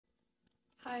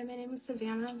Hi, my name is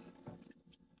Savannah.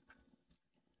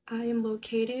 I am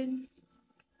located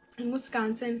in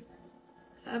Wisconsin.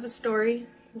 I have a story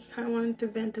I kind of wanted to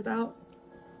vent about.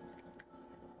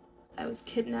 I was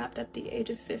kidnapped at the age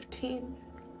of 15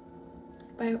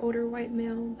 by an older white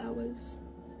male that was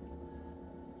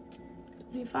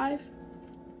 25.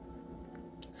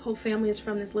 His whole family is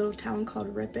from this little town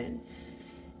called Ripon.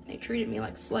 They treated me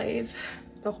like a slave.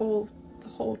 The whole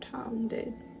town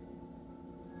did.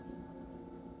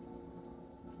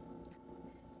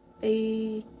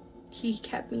 He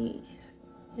kept me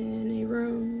in a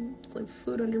room, like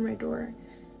food under my door.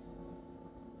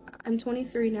 I'm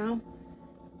 23 now.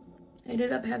 I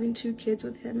ended up having 2 kids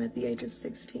with him at the age of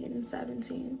 16 and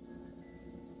 17.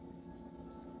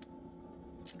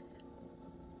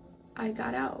 I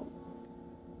got out.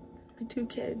 My 2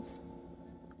 kids.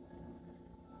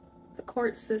 The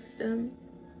court system,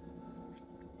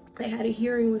 they had a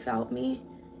hearing without me,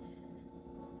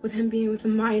 with him being with a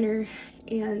minor,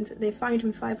 and they fined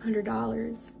him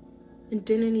 $500 and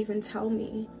didn't even tell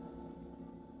me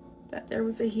that there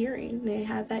was a hearing. They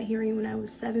had that hearing when I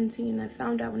was 17. I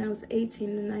found out when I was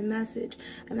 18, and I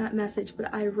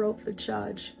wrote the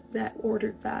judge that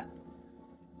ordered that.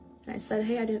 And I said,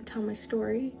 hey, I didn't tell my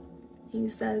story. He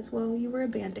says, well, you were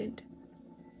abandoned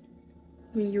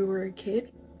when you were a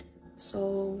kid,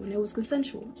 and it was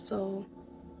consensual, so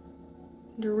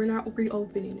we're not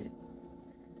reopening it.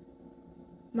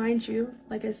 Mind you,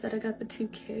 like I said, I got the 2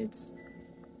 kids.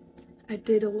 I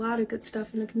did a lot of good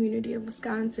stuff in the community of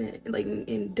Wisconsin, like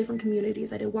in different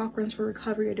communities. I did walk runs for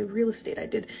recovery, I did real estate,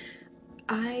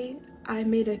 I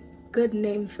made a good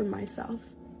name for myself.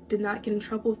 Did not get in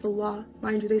trouble with the law.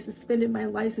 Mind you, they suspended my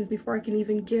license before I can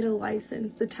even get a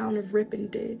license. The town of Ripon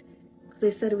did, because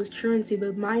they said it was truancy,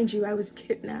 but mind you, I was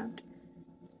kidnapped.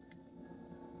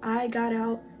 I got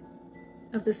out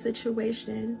of the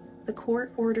situation. The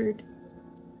court ordered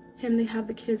him to have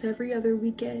the kids every other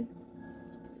weekend,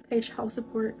 pay child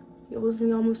support. It owes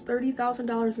me almost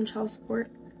 $30,000 in child support.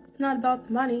 It's not about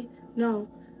the money, no.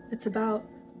 It's about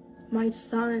my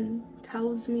son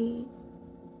tells me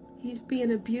he's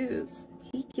being abused.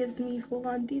 He gives me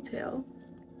full-on detail.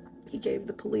 He gave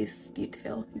the police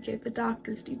detail. He gave the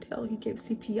doctor's detail. He gave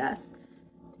CPS.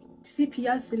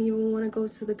 CPS didn't even want to go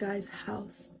to the guy's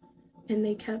house, and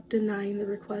they kept denying the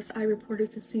request. I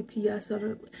reported to CPS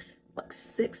on it like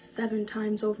 6-7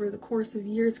 times over the course of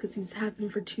years, because he's had them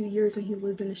for 2 years and he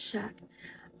lives in a shack.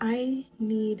 I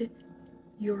need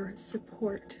your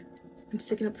support. I'm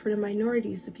sticking up for the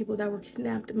minorities, the people that were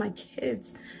kidnapped, my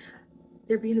kids.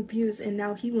 They're being abused, and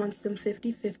now he wants them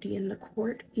 50-50 in the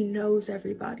court. He knows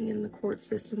everybody in the court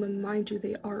system, and mind you,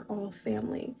 they are all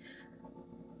family.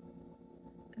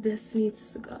 This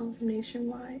needs to go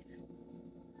nationwide.